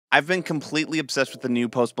I've been completely obsessed with the new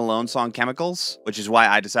Post Malone song Chemicals, which is why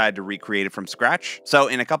I decided to recreate it from scratch. So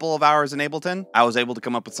in a couple of hours in Ableton, I was able to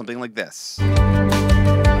come up with something like this.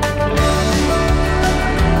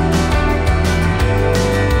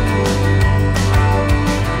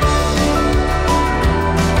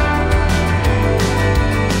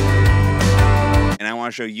 And I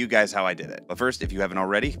want to show you guys how I did it. But first, if you haven't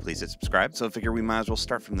already, please hit subscribe. So I figure we might as well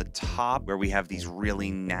start from the top where we have these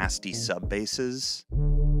really nasty sub basses.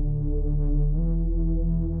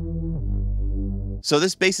 So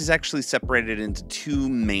this bass is actually separated into two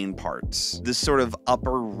main parts. This sort of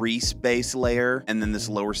upper Reese bass layer and then this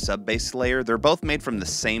lower sub bass layer. They're both made from the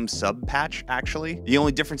same sub patch, actually. The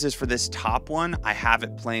only difference is for this top one, I have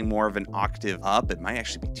it playing more of an octave up. It might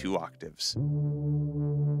actually be 2 octaves.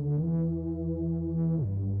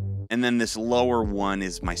 And then this lower one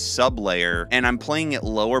is my sub layer, and I'm playing it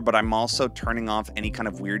lower, but I'm also turning off any kind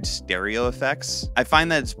of weird stereo effects. I find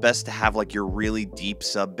that it's best to have like your really deep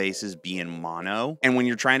sub basses be in mono. And when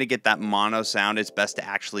you're trying to get that mono sound, it's best to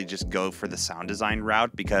actually just go for the sound design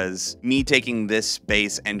route, because me taking this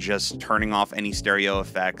bass and just turning off any stereo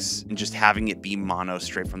effects and just having it be mono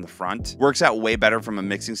straight from the front works out way better from a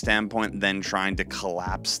mixing standpoint than trying to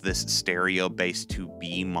collapse this stereo bass to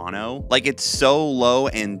be mono. Like, it's so low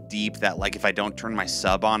and deep that like if I don't turn my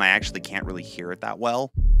sub on, I actually can't really hear it that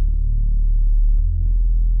well.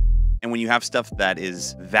 And when you have stuff that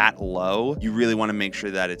is that low, you really want to make sure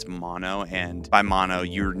that it's mono. And by mono,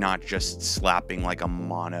 you're not just slapping like a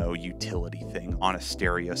mono utility thing on a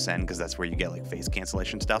stereo send, because that's where you get like phase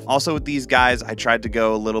cancellation stuff. Also with these guys, I tried to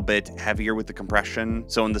go a little bit heavier with the compression.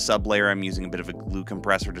 So in the sub layer, I'm using a bit of a glue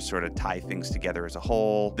compressor to sort of tie things together as a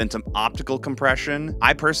whole. Then some optical compression.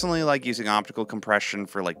 I personally like using optical compression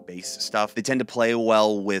for like bass stuff. They tend to play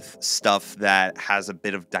well with stuff that has a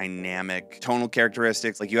bit of dynamic tonal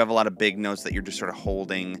characteristics. Like you have a lot of big notes that you're just sort of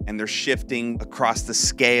holding and they're shifting across the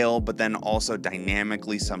scale, but then also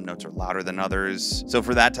dynamically some notes are louder than others. So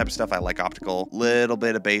for that type of stuff, I like optical. Little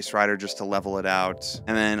bit of bass rider just to level it out,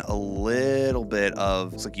 and then a little bit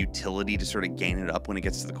of like utility to sort of gain it up when it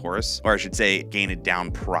gets to the chorus, or I should say gain it down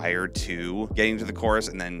prior to getting to the chorus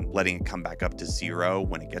and then letting it come back up to 0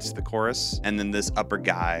 when it gets to the chorus. And then this upper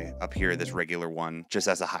guy up here, this regular one, just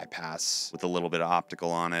has a high pass with a little bit of optical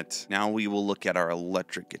on it. Now we will look at our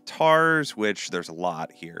electric guitars, which there's a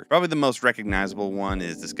lot here. Probably the most recognizable one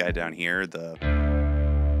is this guy down here,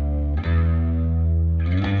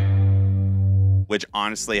 which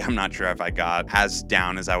honestly, I'm not sure if I got as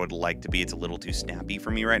down as I would like to be. It's a little too snappy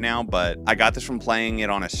for me right now, but I got this from playing it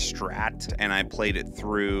on a Strat, and I played it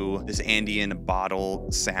through this ambient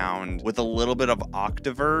bottle sound with a little bit of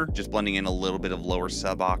octaver, just blending in a little bit of lower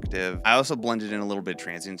sub octave. I also blended in a little bit of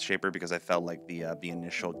transient shaper because I felt like the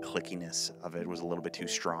initial clickiness of it was a little bit too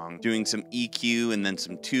strong. Doing some EQ and then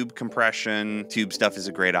some tube compression. Tube stuff is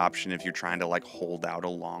a great option if you're trying to like hold out a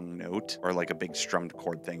long note or like a big strummed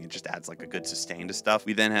chord thing. It just adds like a good sustain to stuff.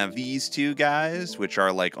 We then have these two guys, which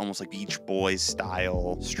are like almost like Beach Boys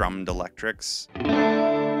style strummed electrics,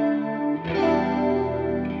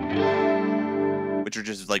 which are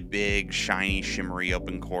just like big, shiny, shimmery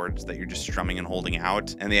open chords that you're just strumming and holding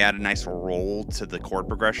out. And they add a nice roll to the chord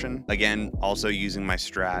progression. Again, also using my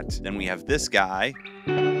Strat. Then we have this guy.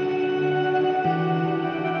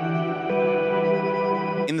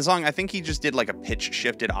 In the song, I think he just did like a pitch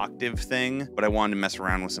shifted octave thing, but I wanted to mess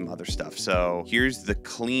around with some other stuff. So here's the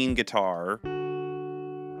clean guitar.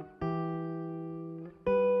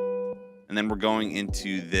 And then we're going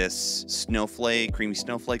into this snowflake, creamy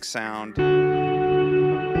snowflake sound.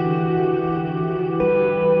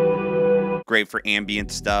 Great for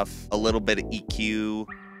ambient stuff, a little bit of EQ.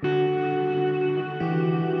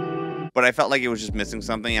 But I felt like it was just missing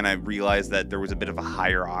something, and I realized that there was a bit of a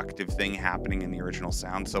higher octave thing happening in the original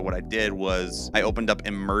sound. So what I did was I opened up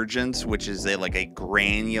Emergence, which is like a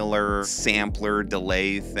granular sampler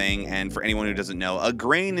delay thing. And for anyone who doesn't know, a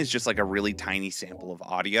grain is just like a really tiny sample of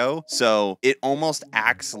audio. So it almost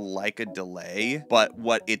acts like a delay, but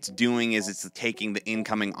what it's doing is it's taking the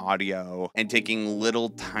incoming audio and taking little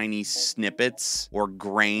tiny snippets or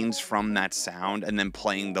grains from that sound and then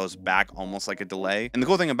playing those back almost like a delay. And the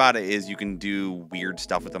cool thing about it is you can do weird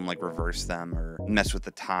stuff with them, like reverse them or mess with the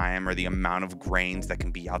time or the amount of grains that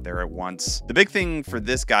can be out there at once. The big thing for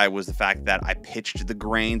this guy was the fact that I pitched the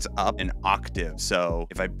grains up an octave. So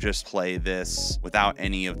if I just play this without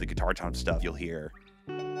any of the guitar tone stuff, you'll hear.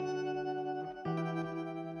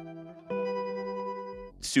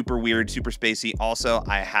 Super weird, super spacey. Also,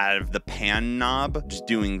 I have the pan knob, just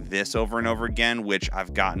doing this over and over again, which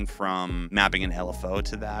I've gotten from mapping an LFO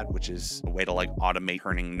to that, which is a way to like automate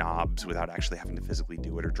turning knobs without actually having to physically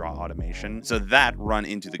do it or draw automation. So that run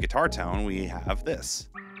into the guitar tone, we have this.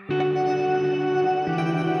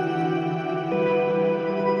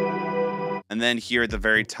 And then here at the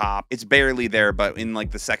very top, it's barely there, but in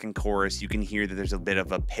like the second chorus, you can hear that there's a bit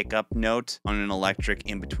of a pickup note on an electric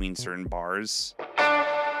in between certain bars.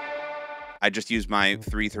 I just used my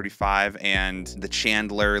 335 and the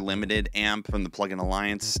Chandler limited amp from the Plugin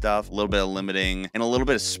Alliance stuff, a little bit of limiting and a little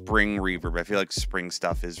bit of spring reverb. I feel like spring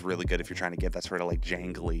stuff is really good if you're trying to get that sort of like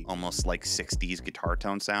jangly, almost like 60s guitar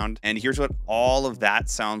tone sound. And here's what all of that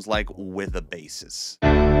sounds like with the basses.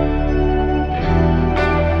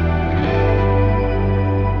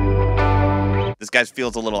 This guy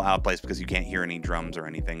feels a little out of place because you can't hear any drums or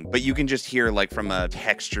anything, but you can just hear like from a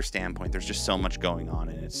texture standpoint, there's just so much going on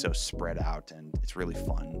and it's so spread out and it's really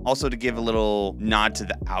fun. Also, to give a little nod to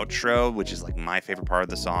the outro, which is like my favorite part of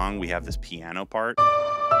the song, we have this piano part.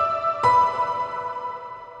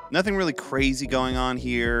 Nothing really crazy going on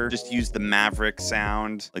here. Just use the Maverick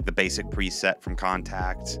sound, like the basic preset from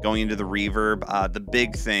Contact. Going into the reverb, the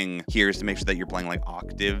big thing here is to make sure that you're playing like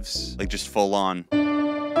octaves, like just full on.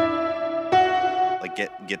 Like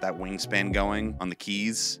get that wingspan going on the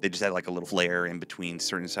keys. They just had like a little flare in between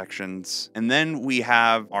certain sections. And then we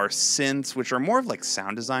have our synths, which are more of like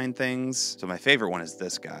sound design things. So my favorite one is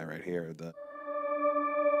this guy right here,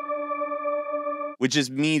 which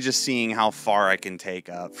is me just seeing how far I can take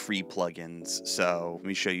free plugins. So let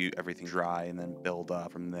me show you everything dry and then build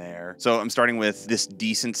up from there. So I'm starting with this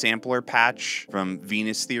decent sampler patch from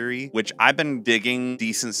Venus Theory, which I've been digging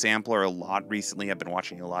decent sampler a lot recently. I've been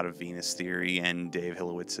watching a lot of Venus Theory and Dave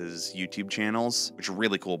Hilowitz's YouTube channels, which are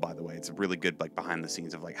really cool, by the way. It's a really good like behind the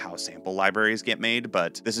scenes of like how sample libraries get made.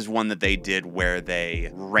 But this is one that they did where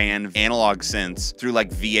they ran analog synths through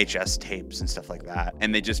like VHS tapes and stuff like that.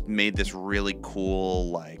 And they just made this really cool,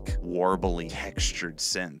 like warbly textured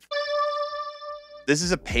synth. This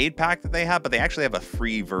is a paid pack that they have, but they actually have a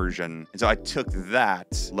free version. And so I took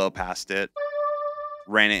that, low passed it,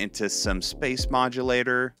 ran it into some space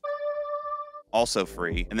modulator, also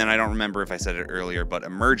free. And then I don't remember if I said it earlier, but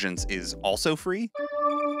Emergence is also free.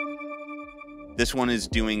 This one is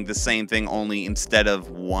doing the same thing, only instead of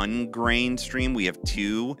one grain stream, we have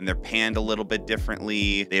two, and they're panned a little bit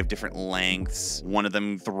differently. They have different lengths. One of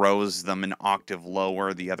them throws them an octave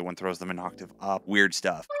lower, the other one throws them an octave up. Weird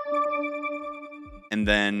stuff. And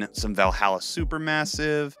then some Valhalla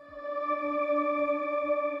Supermassive.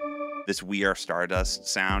 This We Are Stardust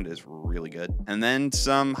sound is really good. And then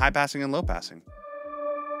some high passing and low passing.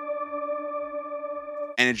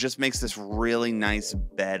 And it just makes this really nice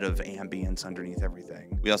bed of ambience underneath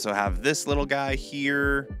everything. We also have this little guy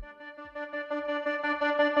here,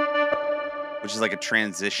 which is like a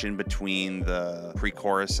transition between the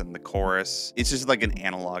pre-chorus and the chorus. It's just like an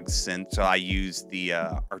analog synth. So I use the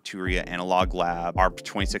Arturia Analog Lab ARP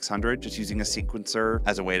 2600, just using a sequencer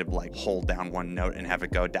as a way to like hold down one note and have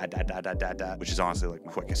it go da da da da da da, which is honestly like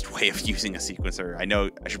my quickest way of using a sequencer. I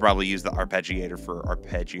know I should probably use the arpeggiator for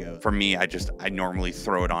arpeggio. For me, I normally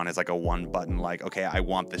throw it on as like a one button, like, okay, I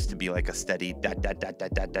want this to be like a steady da da da da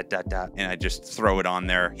da da da da, and I just throw it on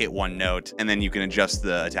there, hit one note, and then you can adjust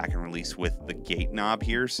the attack and release with the gate knob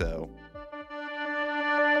here. So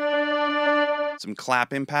some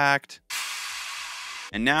clap impact.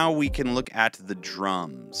 And now we can look at the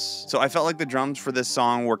drums. So I felt like the drums for this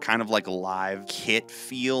song were kind of like live kit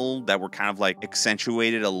feel that were kind of like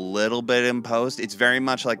accentuated a little bit in post. It's very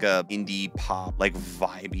much like a indie pop, like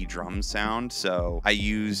vibey drum sound. So I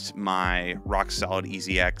used my Rock Solid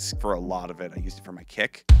EZX for a lot of it. I used it for my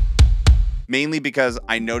kick. Mainly because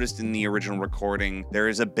I noticed in the original recording, there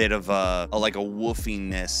is a bit of a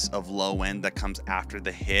woofiness of low end that comes after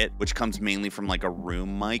the hit, which comes mainly from like a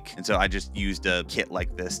room mic. And so I just used a kit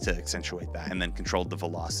like this to accentuate that and then controlled the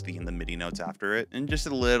velocity and the MIDI notes after it. And just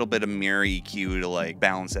a little bit of mirror EQ to like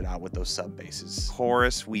balance it out with those sub basses.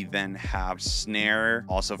 Chorus, we then have snare,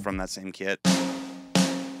 also from that same kit.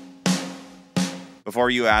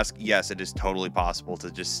 Before you ask, yes, it is totally possible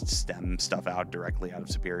to just stem stuff out directly out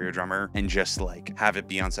of Superior Drummer and just like have it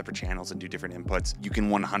be on separate channels and do different inputs. You can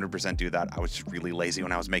 100% do that. I was just really lazy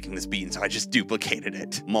when I was making this beat, and so I just duplicated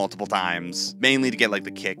it multiple times, mainly to get like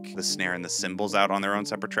the kick, the snare, and the cymbals out on their own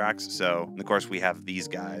separate tracks. So, and of course, we have these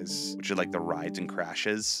guys, which are like the rides and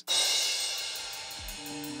crashes.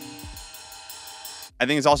 I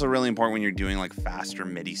think it's also really important when you're doing like faster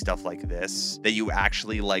MIDI stuff like this, that you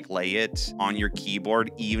actually like lay it on your keyboard,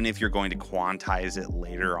 even if you're going to quantize it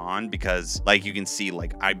later on, because like you can see,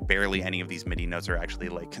 like barely any of these MIDI notes are actually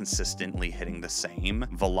like consistently hitting the same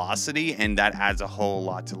velocity. And that adds a whole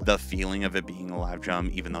lot to the feeling of it being a live drum,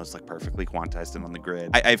 even though it's like perfectly quantized and on the grid.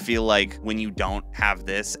 I feel like when you don't have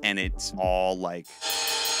this and it's all like,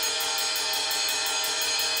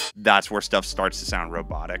 that's where stuff starts to sound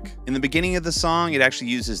robotic. In the beginning of the song, it actually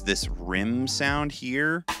uses this rim sound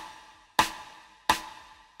here,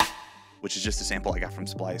 which is just a sample I got from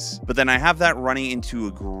Splice. But then I have that running into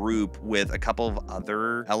a group with a couple of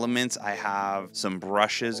other elements. I have some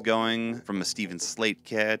brushes going from a Steven Slate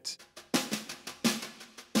kit.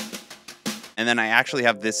 And then I actually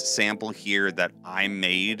have this sample here that I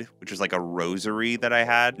made, which was like a rosary that I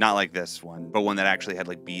had. Not like this one, but one that actually had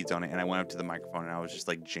like beads on it. And I went up to the microphone and I was just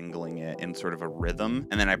like jingling it in sort of a rhythm.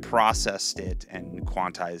 And then I processed it and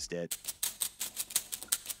quantized it.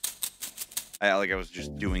 I was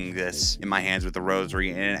just doing this in my hands with the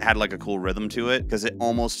rosary, and it had like a cool rhythm to it because it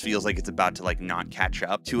almost feels like it's about to like not catch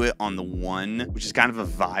up to it on the one, which is kind of a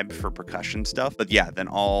vibe for percussion stuff. But yeah, then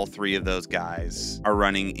all three of those guys are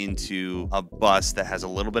running into a bus that has a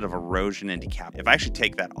little bit of erosion and decap. If I actually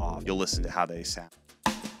take that off, you'll listen to how they sound.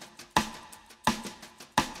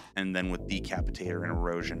 And then with decapitator and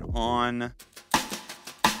erosion on.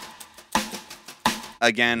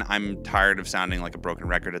 Again, I'm tired of sounding like a broken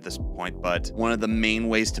record at this point, but one of the main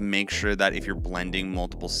ways to make sure that if you're blending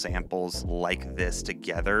multiple samples like this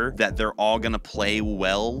together, that they're all gonna play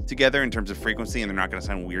well together in terms of frequency and they're not gonna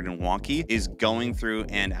sound weird and wonky, is going through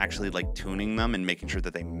and actually like tuning them and making sure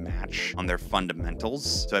that they match on their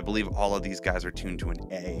fundamentals. So I believe all of these guys are tuned to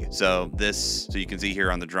an A. So you can see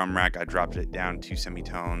here on the drum rack, I dropped it down 2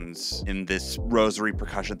 semitones. In this rosary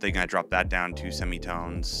percussion thing, I dropped that down 2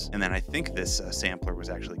 semitones. And then I think this sampler was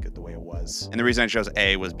actually good the way it was. And the reason I chose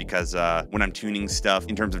A was because when I'm tuning stuff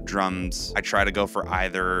in terms of drums, I try to go for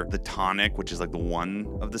either the tonic, which is like the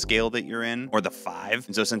 1 of the scale that you're in, or the 5.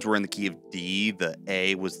 And so since we're in the key of D, the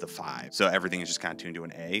A was the 5. So everything is just kind of tuned to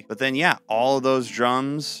an A. But then yeah, all of those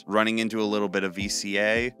drums running into a little bit of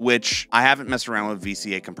VCA, which I haven't messed around with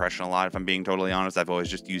VCA compression a lot. If I'm being totally honest, I've always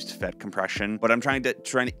just used FET compression, but I'm trying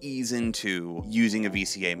to ease into using a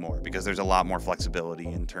VCA more because there's a lot more flexibility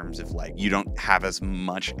in terms of like, you don't have as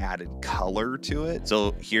much added color to it.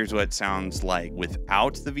 So here's what it sounds like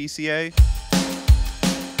without the VCA.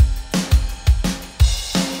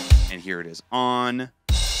 And here it is on.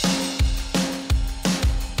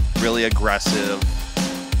 Really aggressive.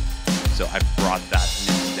 So I brought that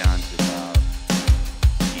mix down to about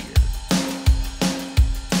here.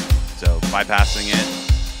 So bypassing it.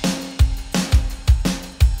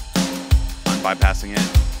 Unbypassing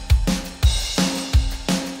it.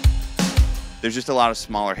 There's just a lot of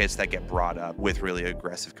smaller hits that get brought up with really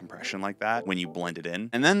aggressive compression like that when you blend it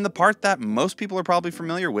in. And then the part that most people are probably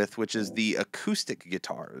familiar with, which is the acoustic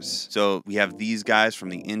guitars. So we have these guys from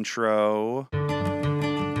the intro.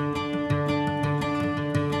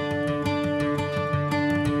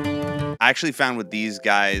 I actually found with these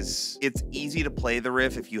guys, it's easy to play the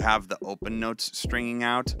riff if you have the open notes stringing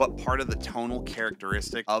out, but part of the tonal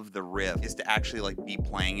characteristic of the riff is to actually like be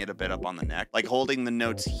playing it a bit up on the neck. Like holding the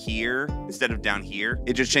notes here instead of down here.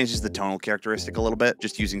 It just changes the tonal characteristic a little bit,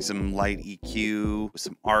 just using some light EQ,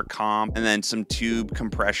 some R comp, and then some tube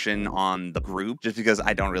compression on the group, just because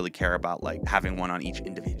I don't really care about like having one on each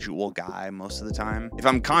individual guy most of the time. If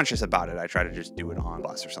I'm conscious about it, I try to just do it on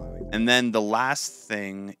bus or something. And then the last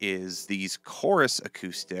thing is these chorus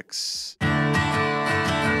acoustics.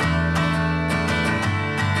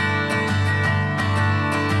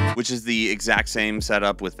 Which is the exact same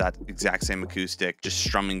setup with that exact same acoustic, just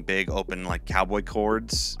strumming big open like cowboy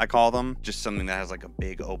chords, I call them. Just something that has like a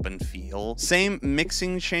big open feel. Same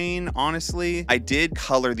mixing chain, honestly. I did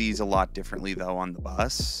color these a lot differently though on the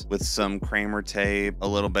bus with some Kramer tape, a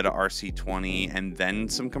little bit of RC20, and then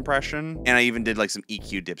some compression. And I even did like some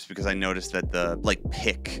EQ dips because I noticed that the like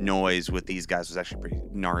pick noise with these guys was actually pretty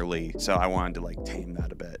gnarly. So I wanted to like tame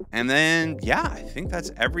that a bit. And then, yeah, I think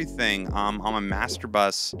that's everything. On my master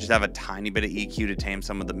bus, just have a tiny bit of EQ to tame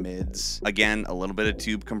some of the mids. Again, a little bit of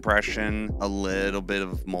tube compression, a little bit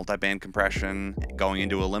of multi-band compression going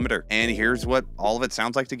into a limiter. And here's what all of it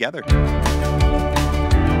sounds like together.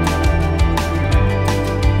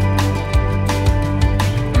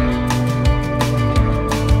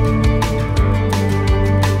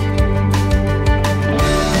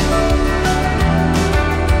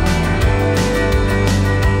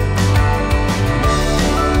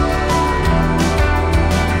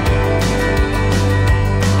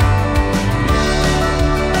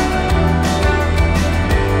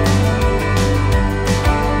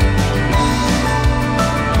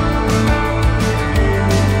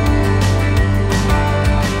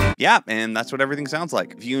 yeah, and that's what everything sounds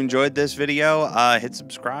like. If you enjoyed this video, hit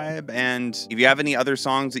subscribe, and if you have any other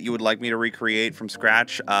songs that you would like me to recreate from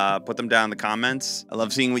scratch, put them down in the comments. I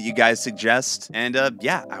love seeing what you guys suggest, and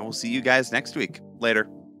yeah, I will see you guys next week.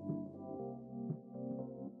 Later.